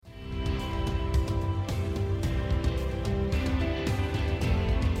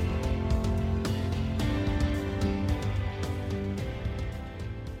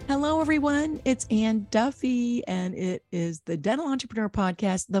Hello, everyone. It's Ann Duffy, and it is the Dental Entrepreneur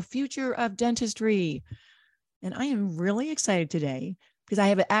Podcast, The Future of Dentistry. And I am really excited today because I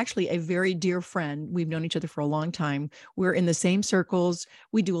have actually a very dear friend. We've known each other for a long time. We're in the same circles.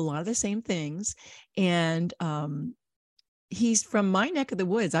 We do a lot of the same things. And he's from my neck of the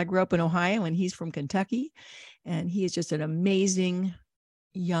woods. I grew up in Ohio, and he's from Kentucky. And he is just an amazing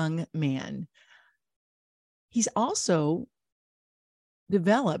young man. He's also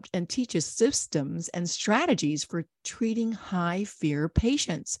developed and teaches systems and strategies for treating high fear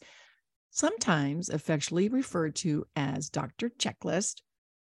patients, sometimes affectionately referred to as Dr. Checklist.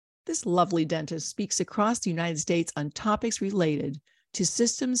 This lovely dentist speaks across the United States on topics related to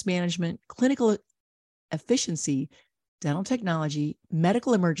systems management, clinical efficiency, dental technology,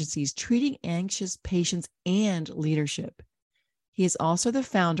 medical emergencies, treating anxious patients, and leadership. He is also the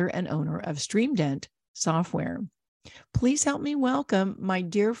founder and owner of StreamDent software. Please help me welcome my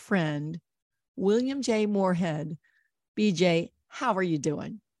dear friend, William J. Moorhead. BJ, how are you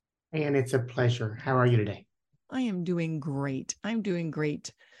doing? And it's a pleasure. How are you today? I am doing great. I'm doing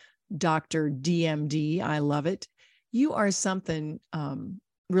great, Dr. DMD. I love it. You are something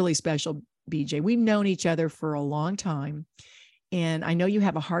really special, BJ. We've known each other for a long time, and I know you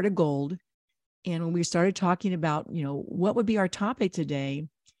have a heart of gold. And when we started talking about, what would be our topic today,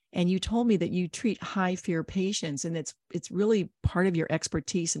 and you told me that you treat high fear patients, and it's really part of your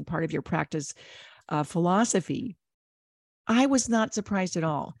expertise and part of your practice philosophy. I was not surprised at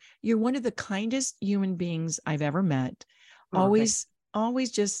all. You're one of the kindest human beings I've ever met. Always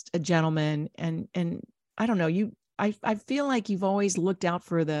just a gentleman. And I don't know, I feel like you've always looked out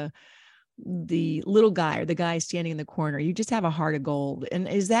for the little guy or the guy standing in the corner. You just have a heart of gold. And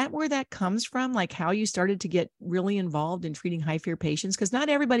is that where that comes from? Like how you started to get really involved in treating high fear patients? Because not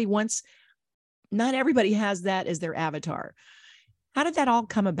everybody has that as their avatar. How did that all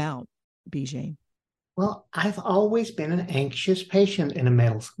come about, BJ? Well, I've always been an anxious patient in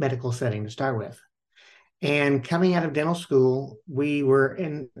a medical setting to start with. And coming out of dental school,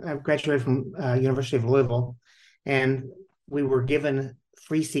 I graduated from University of Louisville, and we were given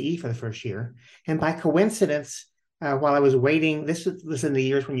free CE for the first year. And by coincidence, while I was waiting, this was in the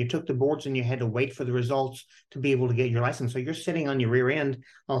years when you took the boards and you had to wait for the results to be able to get your license. So you're sitting on your rear end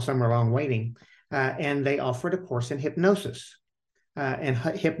all summer long waiting. And they offered a course in hypnosis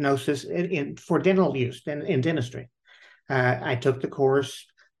for dental use in dentistry. I took the course,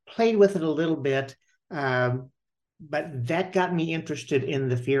 played with it a little bit, but that got me interested in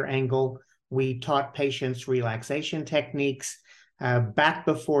the fear angle. We taught patients relaxation techniques. Back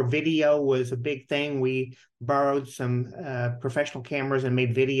before video was a big thing, we borrowed some professional cameras and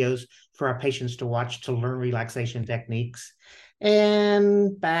made videos for our patients to watch to learn relaxation techniques.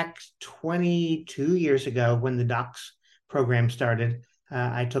 And back 22 years ago, when the docs program started,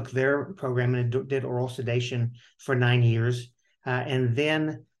 I took their program and did oral sedation for 9 years. And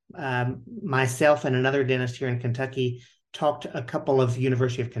then myself and another dentist here in Kentucky talked a couple of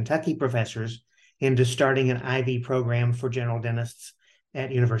University of Kentucky professors into starting an IV program for general dentists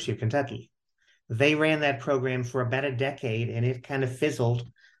at University of Kentucky. They ran that program for about a decade, and it kind of fizzled.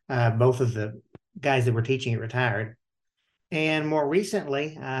 Both of the guys that were teaching it retired. And more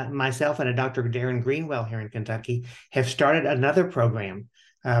recently, myself and a Dr. Darren Greenwell here in Kentucky have started another program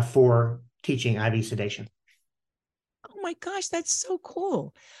for teaching IV sedation. Oh my gosh, that's so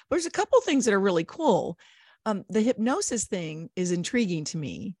cool. There's a couple things that are really cool. The hypnosis thing is intriguing to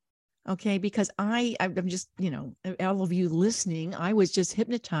me. Okay, because I'm just, all of you listening, I was just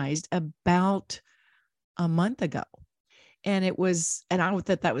hypnotized about a month ago. And I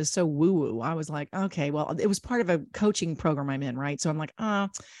thought that was so woo-woo. I was like, okay, well, it was part of a coaching program I'm in, right? So I'm like,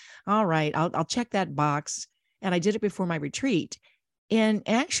 all right, I'll check that box. And I did it before my retreat. And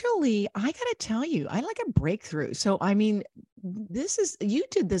actually, I got to tell you, I like a breakthrough. So, I mean, you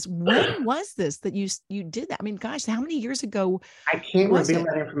did this. When was this that you did that? I mean, gosh, how many years ago? I can't reveal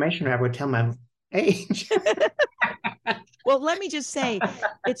that information, or I would tell my age. Well, let me just say,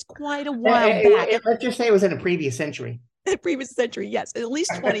 it's quite a while back. Let's just say it was in a previous century. The previous century, yes, at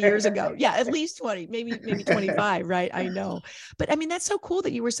least 20 years ago. Yeah, at least 20, maybe 25, right? I know. But I mean, that's so cool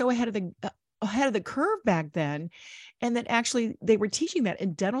that you were so ahead of the curve back then, and that actually they were teaching that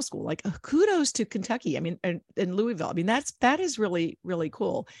in dental school. Like, kudos to Kentucky. I mean, in Louisville. I mean, that is really, really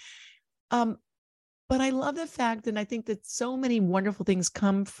cool. But I love the fact, and I think that so many wonderful things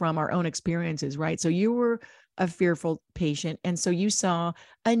come from our own experiences, right? So you were a fearful patient, and so you saw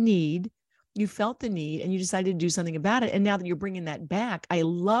a need. You felt the need and you decided to do something about it. And now that you're bringing that back, I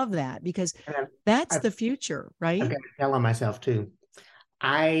love that, because that's the future, right? I've got to tell on myself too.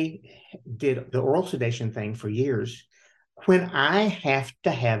 I did the oral sedation thing for years. when I have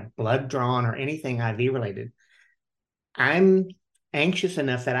to have blood drawn or anything IV related, I'm anxious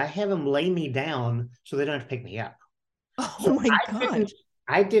enough that I have them lay me down so they don't have to pick me up. Oh So my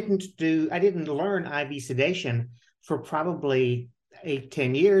I didn't gosh. I didn't learn IV sedation for probably 8,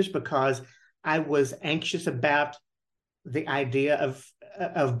 10 years because I was anxious about the idea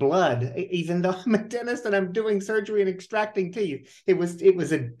of blood, even though I'm a dentist and I'm doing surgery and extracting teeth. It was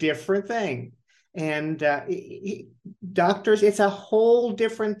a different thing. And doctors, it's a whole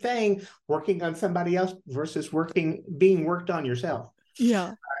different thing working on somebody else versus being worked on yourself.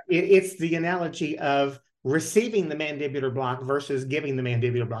 Yeah. It's the analogy of receiving the mandibular block versus giving the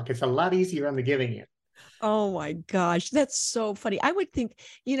mandibular block. It's a lot easier on the giving end. Oh my gosh, that's so funny. I would think,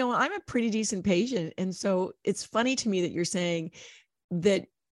 I'm a pretty decent patient. And so it's funny to me that you're saying that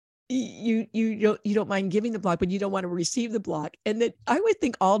you don't mind giving the block, but you don't want to receive the block. And that I would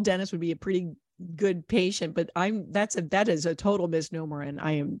think all dentists would be a pretty good patient, but that is a total misnomer. And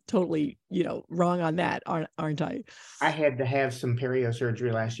I am totally, wrong on that, aren't I? I had to have some perio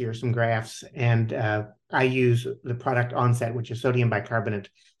surgery last year, some grafts, and I use the product Onset, which is sodium bicarbonate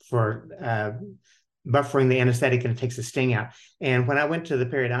for buffering the anesthetic, and it takes the sting out. And when I went to the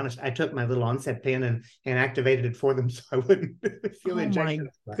periodontist, I took my little Onset pin and activated it for them so I wouldn't feel the Oh my injection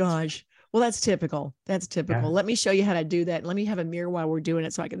as much. gosh. Well, that's typical. That's typical. Yeah. Let me show you how to do that. Let me have a mirror while we're doing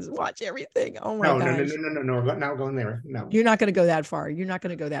it so I can just watch everything. Oh my No, no, no, no, gosh. no, no, no. Not going there. No. You're not going to go that far. You're not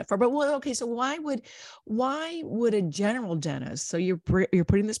going to go that far. But well, okay. So why would a general dentist? So you're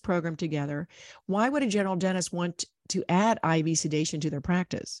putting this program together. Why would a general dentist want to add IV sedation to their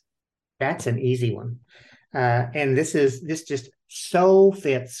practice? That's an easy one. And this just so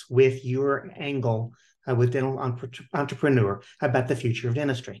fits with your angle with dental entrepreneur about the future of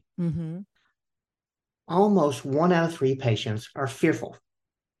dentistry. Mm-hmm. Almost 1 out of 3 patients are fearful.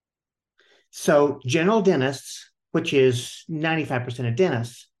 So general dentists, which is 95% of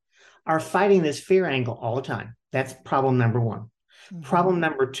dentists, are fighting this fear angle all the time. That's problem number one. Mm-hmm. Problem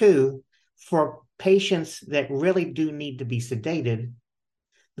number two, for patients that really do need to be sedated,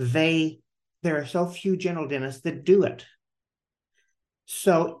 there are so few general dentists that do it.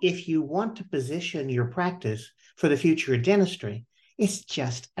 So if you want to position your practice for the future of dentistry, it's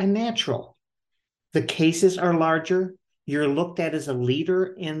just a natural. The cases are larger. You're looked at as a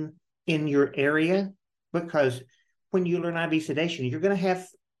leader in your area because when you learn IV sedation, you're going to have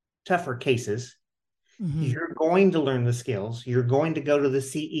tougher cases. Mm-hmm. You're going to learn the skills. You're going to go to the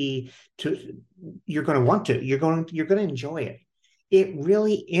CE you're going to want to. You're going to enjoy it. It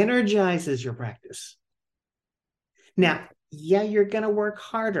really energizes your practice. Now, yeah, you're going to work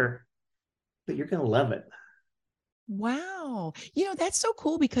harder, but you're going to love it. Wow. That's so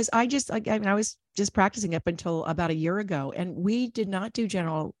cool because I was just practicing up until about a year ago, and we did not do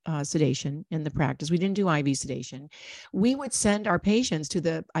general sedation in the practice. We didn't do IV sedation. We would send our patients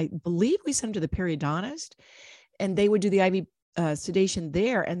I believe we sent them to the periodontist, and they would do the IV sedation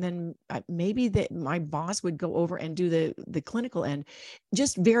there. And then maybe that my boss would go over and do the clinical end,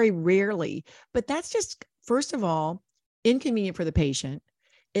 just very rarely. But that's just, first of all, inconvenient for the patient.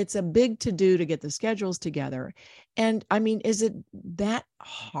 It's a big to do to get the schedules together. And I mean, is it that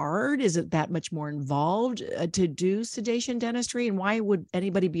hard? Is it that much more involved to do sedation dentistry? And why would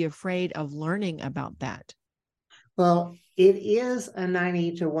anybody be afraid of learning about that? Well, it is a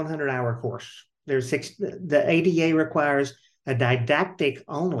 90 to 100 hour course. The ADA requires a didactic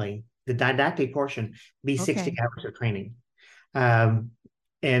only, the didactic portion be 60 Okay. hours of training. Um,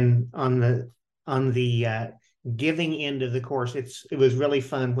 and on the giving end of the course, it was really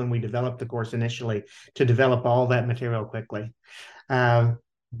fun when we developed the course initially to develop all that material quickly.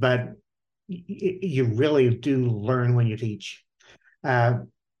 But you really do learn when you teach. Uh,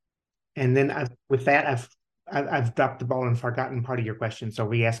 and then with that, I've dropped the ball and forgotten part of your question. So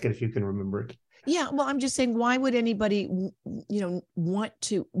re-ask it if you can remember it. Yeah, well, I'm just saying, why would anybody,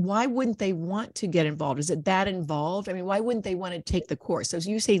 why wouldn't they want to get involved? Is it that involved? I mean, why wouldn't they want to take the course? So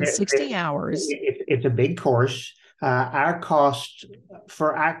you say 60 hours. It's a big course. Our cost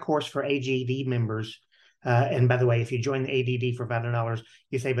for our course for AGD members, and by the way, if you join the ADD for $500,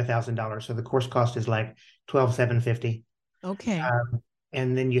 you save $1,000. So the course cost is like $12,750. Okay.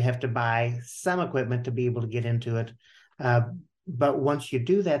 And then you have to buy some equipment to be able to get into it. Uh, but once you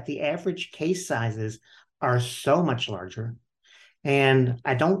do that, the average case sizes are so much larger. And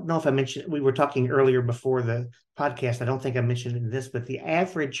I don't know if I mentioned, we were talking earlier before the podcast. I don't think I mentioned it in this, but the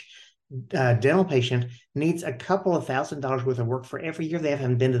average dental patient needs a couple of $1,000s worth of work for every year they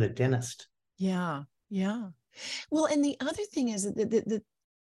haven't been to the dentist. Yeah. Yeah. Well, and the other thing is that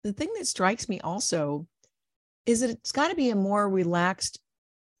the thing that strikes me also is that it's got to be a more relaxed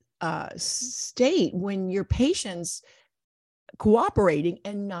state when your patients cooperating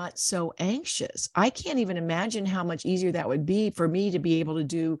and not so anxious. I can't even imagine how much easier that would be for me to be able to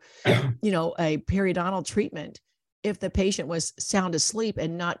do, a periodontal treatment if the patient was sound asleep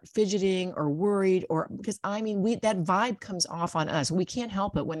and not fidgeting or worried, or because that vibe comes off on us. We can't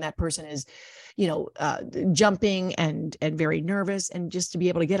help it when that person is, jumping and very nervous, and just to be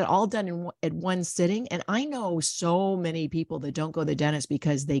able to get it all done at one sitting. And I know so many people that don't go to the dentist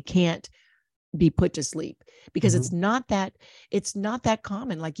because they can't be put to sleep, because Mm-hmm. it's not that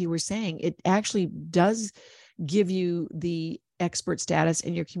common. Like you were saying, it actually does give you the expert status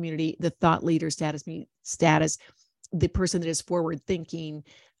in your community, the thought leader status, the person that is forward thinking,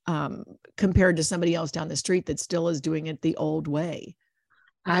 compared to somebody else down the street that still is doing it the old way.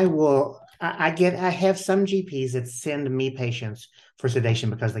 I have some GPs that send me patients for sedation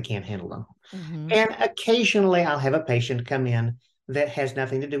because they can't handle them. Mm-hmm. And occasionally I'll have a patient come in that has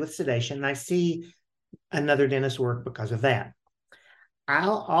nothing to do with sedation, and I see another dentist work because of that.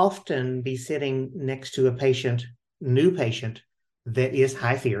 I'll often be sitting next to a new patient that is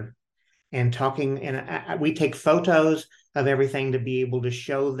high fear, and talking, and we take photos of everything to be able to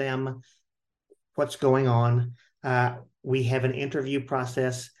show them what's going on. We have an interview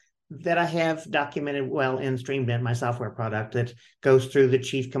process that I have documented well in StreamDent, my software product, that goes through the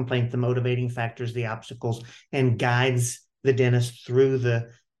chief complaint, the motivating factors, the obstacles, and guides the dentist through the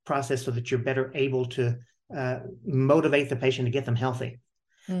process so that you're better able to motivate the patient to get them healthy.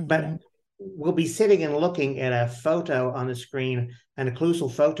 Mm-hmm. But we'll be sitting and looking at a photo on the screen, an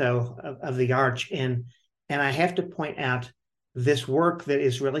occlusal photo of the arch, and I have to point out this work that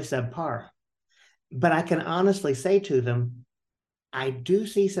is really subpar. But I can honestly say to them, I do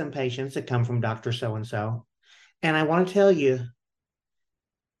see some patients that come from Dr. So-and-so, and I want to tell you,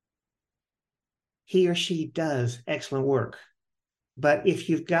 he or she does excellent work. But if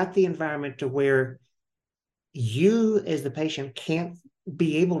you've got the environment to where you as the patient can't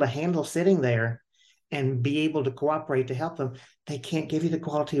be able to handle sitting there and be able to cooperate to help them, they can't give you the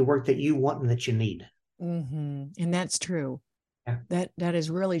quality of work that you want and that you need. Mm-hmm. And that's true. Yeah. That is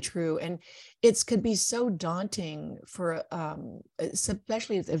really true. And it could be so daunting for,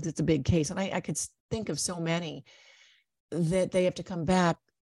 especially if it's a big case. And I could think of so many that they have to come back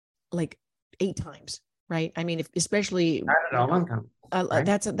like 8 times, right? I mean, especially, Not at all, long time. Right?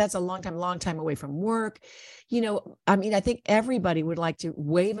 That's a long time away from work. I think everybody would like to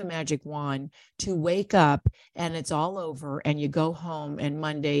wave a magic wand to wake up and it's all over and you go home and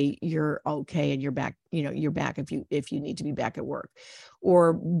Monday you're okay and you're back, you're back if you need to be back at work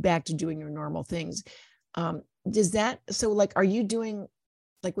or back to doing your normal things. Does that, so like, are you doing,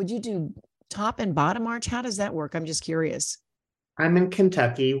 like, would you do top and bottom arch? How does that work? I'm just curious. I'm in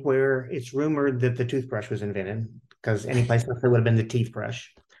Kentucky, where it's rumored that the toothbrush was invented, because any place else it would have been the teeth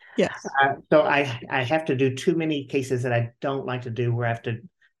brush. Yes. So I have to do too many cases that I don't like to do, where I have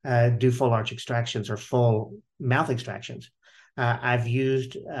to do full arch extractions or full mouth extractions. I've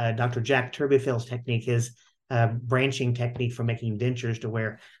used Dr. Jack Turbofil's technique, his branching technique for making dentures, to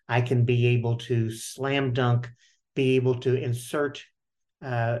where I can be able to slam dunk, be able to insert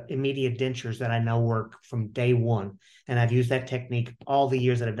immediate dentures that I know work from day one. And I've used that technique all the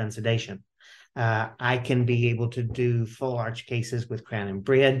years that I've done sedation. I can be able to do full arch cases with crown and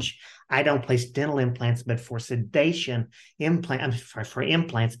bridge. I don't place dental implants, but for sedation, for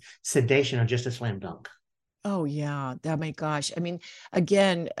implants, sedation are just a slam dunk. Oh yeah. Oh my gosh. I mean,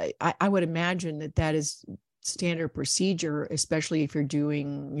 again, I would imagine that is standard procedure, especially if you're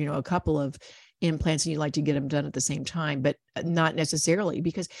doing, a couple of implants and you like to get them done at the same time, but not necessarily,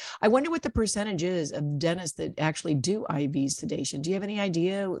 because I wonder what the percentage is of dentists that actually do IV sedation. Do you have any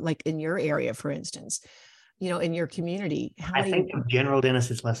idea, like in your area, for instance, in your community, how I many? think in general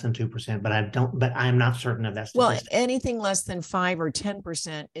dentists is less than 2%, but I'm not certain of that Well, statistic. anything less than 5 or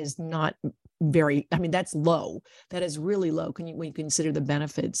 10% is not very, that's low. That is really low when you consider the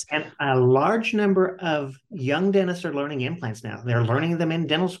benefits. And a large number of young dentists are learning implants now. They're learning them in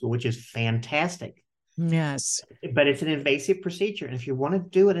dental school, which is fantastic. Yes. But it's an invasive procedure. And if you want to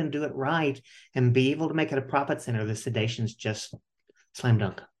do it and do it right and be able to make it a profit center, the sedation's just slam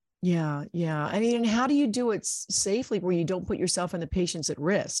dunk. Yeah. Yeah. I mean, and how do you do it safely where you don't put yourself and the patients at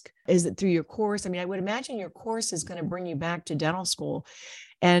risk? Is it through your course? I mean, I would imagine your course is going to bring you back to dental school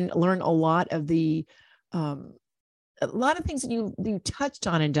and learn a lot of things that you touched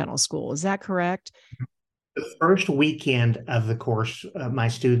on in dental school. Is that correct? The first weekend of the course, my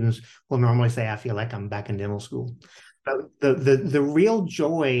students will normally say, I feel like I'm back in dental school. But the real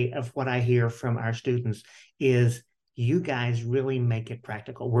joy of what I hear from our students is, you guys really make it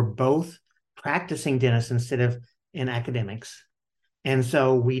practical. We're both practicing dentists instead of in academics. And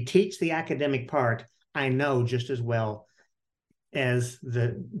so we teach the academic part, I know, just as well as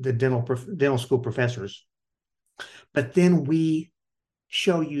the dental school professors. But then we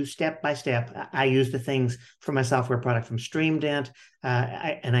show you step by step. I use the things from my software product from StreamDent,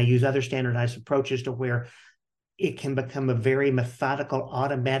 and I use other standardized approaches to where it can become a very methodical,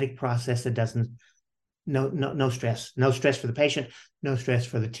 automatic process that doesn't no stress, no stress for the patient, no stress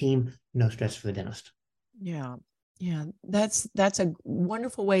for the team, no stress for the dentist. Yeah. Yeah. That's a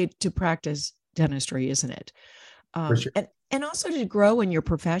wonderful way to practice dentistry, isn't it? For sure. And also to grow in your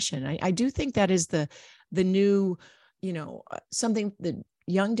profession. I do think that is the new, something that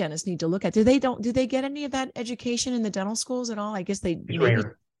young dentists need to look at. Do they get any of that education in the dental schools at all? I guess they It's maybe.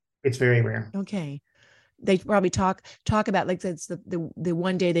 rare. It's very rare. Okay. They probably talk about, like, that's the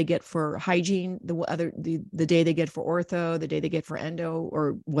one day they get for hygiene, the day they get for ortho, the day they get for endo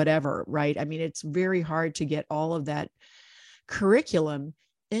or whatever, right? I mean, it's very hard to get all of that curriculum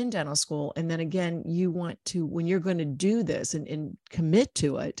in dental school. And then again, you want to, when you're going to do this and commit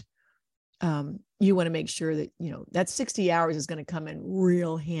to it, you want to make sure that, that 60 hours is going to come in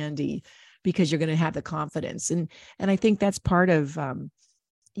real handy, because you're going to have the confidence. And I think that's part of,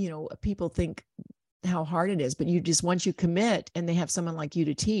 people think how hard it is, but you just, once you commit and they have someone like you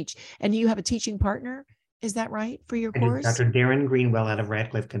to teach, and you have a teaching partner, is that right, for your course? Dr. Darren Greenwell out of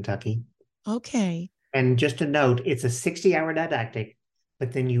Radcliffe, Kentucky. Okay. And just to note, it's a 60-hour didactic,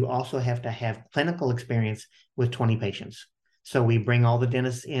 but then you also have to have clinical experience with 20 patients. So we bring all the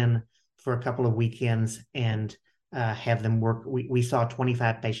dentists in for a couple of weekends and have them work. We saw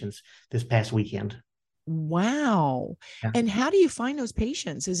 25 patients this past weekend. Wow. Yeah. And how do you find those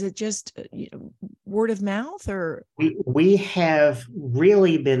patients? Is it just word of mouth, or? We have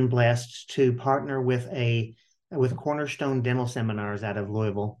really been blessed to partner with Cornerstone Dental Seminars out of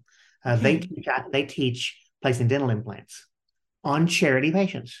Louisville. Okay. They teach placing dental implants on charity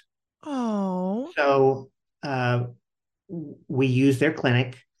patients. Oh. So we use their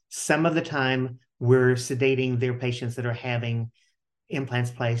clinic. Some of the time we're sedating their patients that are having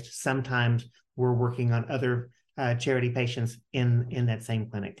implants placed. Sometimes we're working on other charity patients in that same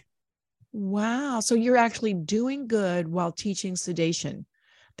clinic. Wow. So you're actually doing good while teaching sedation.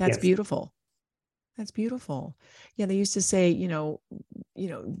 That's Yes. beautiful. That's beautiful. Yeah, they used to say,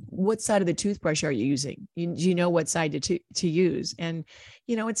 what side of the toothbrush are you using? You know what side to use, and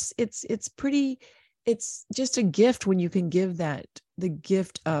it's pretty. It's just a gift when you can give the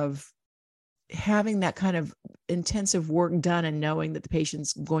gift of having that kind of intensive work done, and knowing that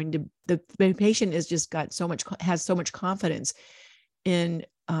the patient has just got has so much confidence in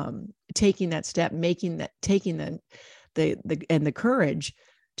taking that step, taking the courage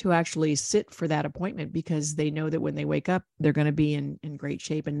to actually sit for that appointment, because they know that when they wake up, they're going to be in great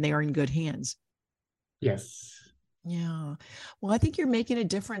shape and they are in good hands. Yes. Yeah. Well, I think you're making a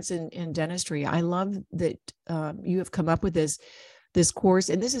difference in dentistry. I love that you have come up with this course,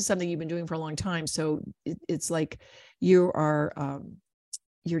 and this is something you've been doing for a long time. So it's like you are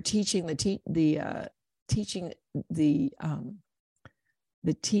you're teaching the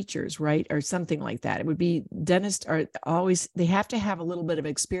teachers, right? Or something like that. It would be, dentists are always, they have to have a little bit of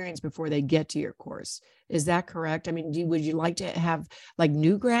experience before they get to your course. Is that correct? I mean, would you like to have like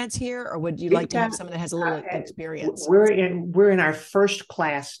new grads here, or would you like to have someone that has a little experience? We're in our first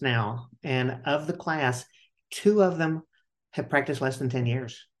class now, and of the class, 2 of them have practiced less than 10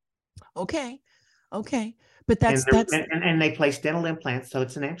 years. Okay. But and they place dental implants, so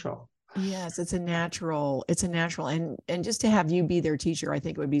it's a natural. Yes, it's a natural. And just to have you be their teacher, I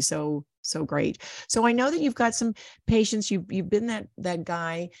think it would be so great. So I know that you've got some patients. You've been that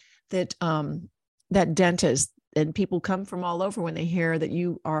guy, that dentist, and people come from all over when they hear that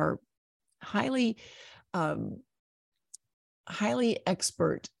you are highly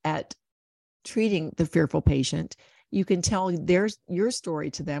expert at treating the fearful patient. You can tell your story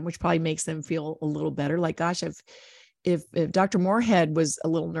to them, which probably makes them feel a little better. Like, gosh, if Dr. Moorhead was a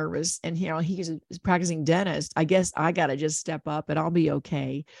little nervous and he's a practicing dentist, I guess I got to just step up and I'll be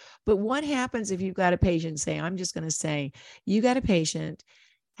okay. But what happens if you've got a patient, I'm just going to say, you got a patient,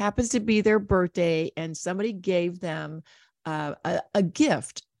 happens to be their birthday, and somebody gave them a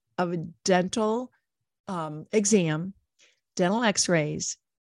gift of a dental exam, dental x-rays,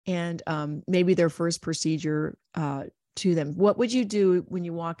 and maybe their first procedure to them. What would you do when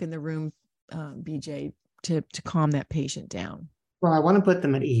you walk in the room, BJ, to calm that patient down? Well, I want to put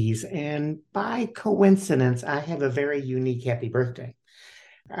them at ease. And by coincidence, I have a very unique happy birthday.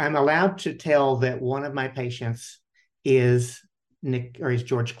 I'm allowed to tell that one of my patients is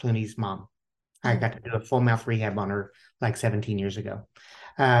George Clooney's mom. I got to do a full mouth rehab on her like 17 years ago.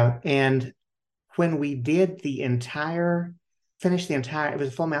 And when we did it was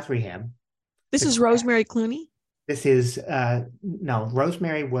a full mouth rehab. This is Rosemary Clooney? This is no,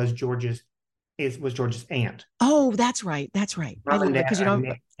 Rosemary was George's aunt. Oh, that's right. That's right. I Mom love and it dad because are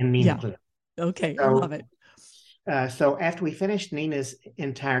Nick and Nina yeah. Clue. Okay. I love So it. so after we finished Nina's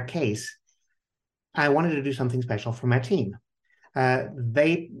entire case, I wanted to do something special for my team.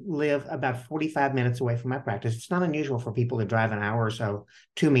 They live about 45 minutes away from my practice. It's not unusual for people to drive an hour or so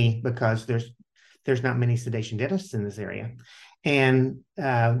to me because there's not many sedation dentists in this area. And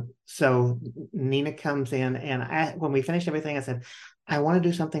so Nina comes in, and when we finished everything, I said, I want to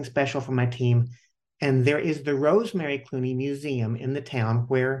do something special for my team. And there is the Rosemary Clooney Museum in the town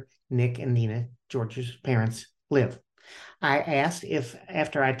where Nick and Nina, George's parents, live. I asked if,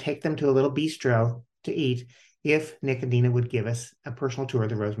 after I take them to a little bistro to eat, if Nick and Nina would give us a personal tour of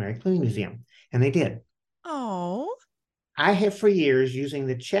the Rosemary Clooney Museum. And they did. Oh, I have for years, using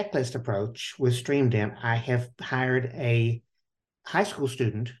the checklist approach with StreamDent, I have hired a high school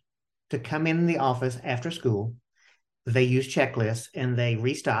student to come in the office after school. They use checklists and they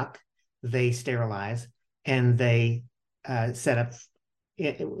restock, they sterilize, and they set up,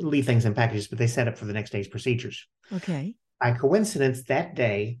 leave things in packages, but they set up for the next day's procedures. okay. By coincidence, that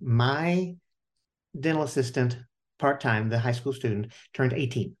day, my dental assistant, part-time, the high school student, turned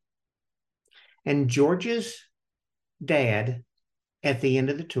 18. And George's dad, at the end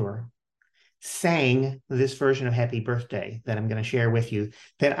of the tour, sang this version of Happy Birthday that I'm going to share with you,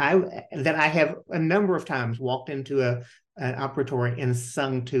 that I have a number of times walked into an operatory and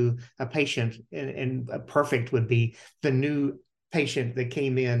sung to a patient, and a perfect would be the new patient that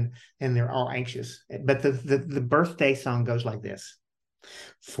came in and they're all anxious. But the birthday song goes like this.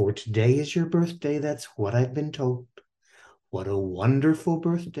 For today is your birthday, that's what I've been told. What a wonderful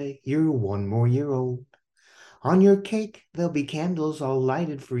birthday, you're 1 more year old. On your cake, there'll be candles all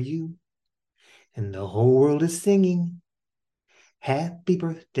lighted for you. And the whole world is singing, happy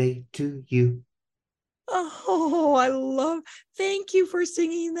birthday to you. Oh, thank you for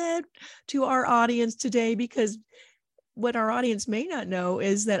singing that to our audience today, because what our audience may not know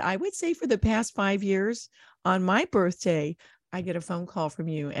is that I would say for the past 5 years on my birthday, I get a phone call from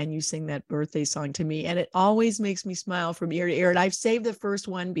you and you sing that birthday song to me. And it always makes me smile from ear to ear. And I've saved the first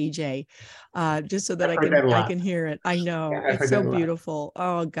one, BJ, just so that I've heard that a I lot. can hear it. I know, Yeah, I've it's heard so that a lot. beautiful.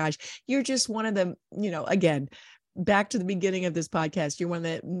 Oh gosh. You're just one of the, again, back to the beginning of this podcast, you're one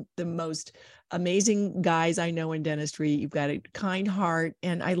of the most amazing guys I know in dentistry. You've got a kind heart.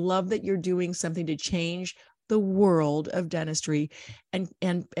 And I love that you're doing something to change the world of dentistry and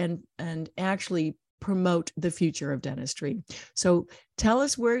actually promote the future of dentistry. So tell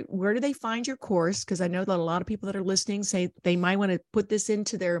us where do they find your course? Because I know that a lot of people that are listening say they might want to put this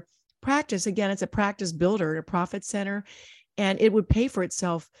into their practice. Again, it's a practice builder, a profit center, and it would pay for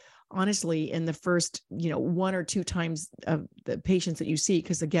itself honestly in the first 1 or 2 times of the patients that you see,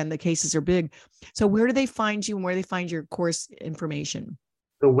 because again the cases are big. So where do they find you and where do they find your course information?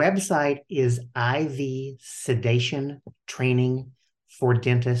 The website is IV Sedation Training for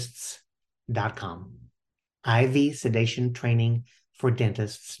Dentists.com. IV Sedation Training for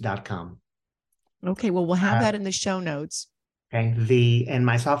Dentists.com. Okay, well, we'll have that in the show notes. Okay. And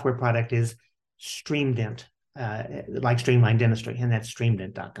my software product is StreamDent, like Streamline Dentistry, and that's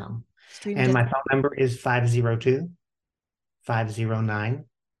streamdent.com. Stream And Dent. my phone number is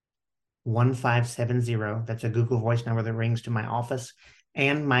 502-509-1570. That's a Google Voice number that rings to my office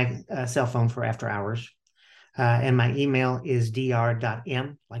and my cell phone for after hours. And my email is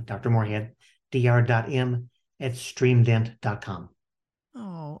dr.m, like Dr. Moorhead, dr.m@streamdent.com.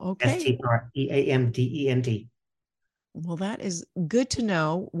 Oh, okay. STREAMDENT. Well, that is good to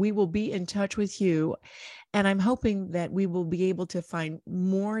know. We will be in touch with you. And I'm hoping that we will be able to find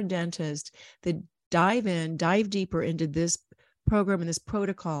more dentists that dive deeper into this program and this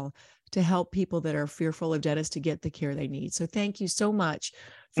protocol to help people that are fearful of dentists to get the care they need. So thank you so much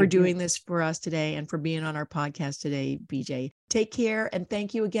for Thank you. doing this for us today and for being on our podcast today, BJ. Take care. And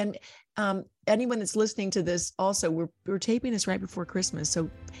thank you again. Anyone that's listening to this also, we're taping this right before Christmas. So,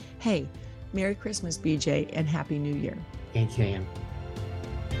 hey, Merry Christmas, BJ, and Happy New Year. Thank you, Ann.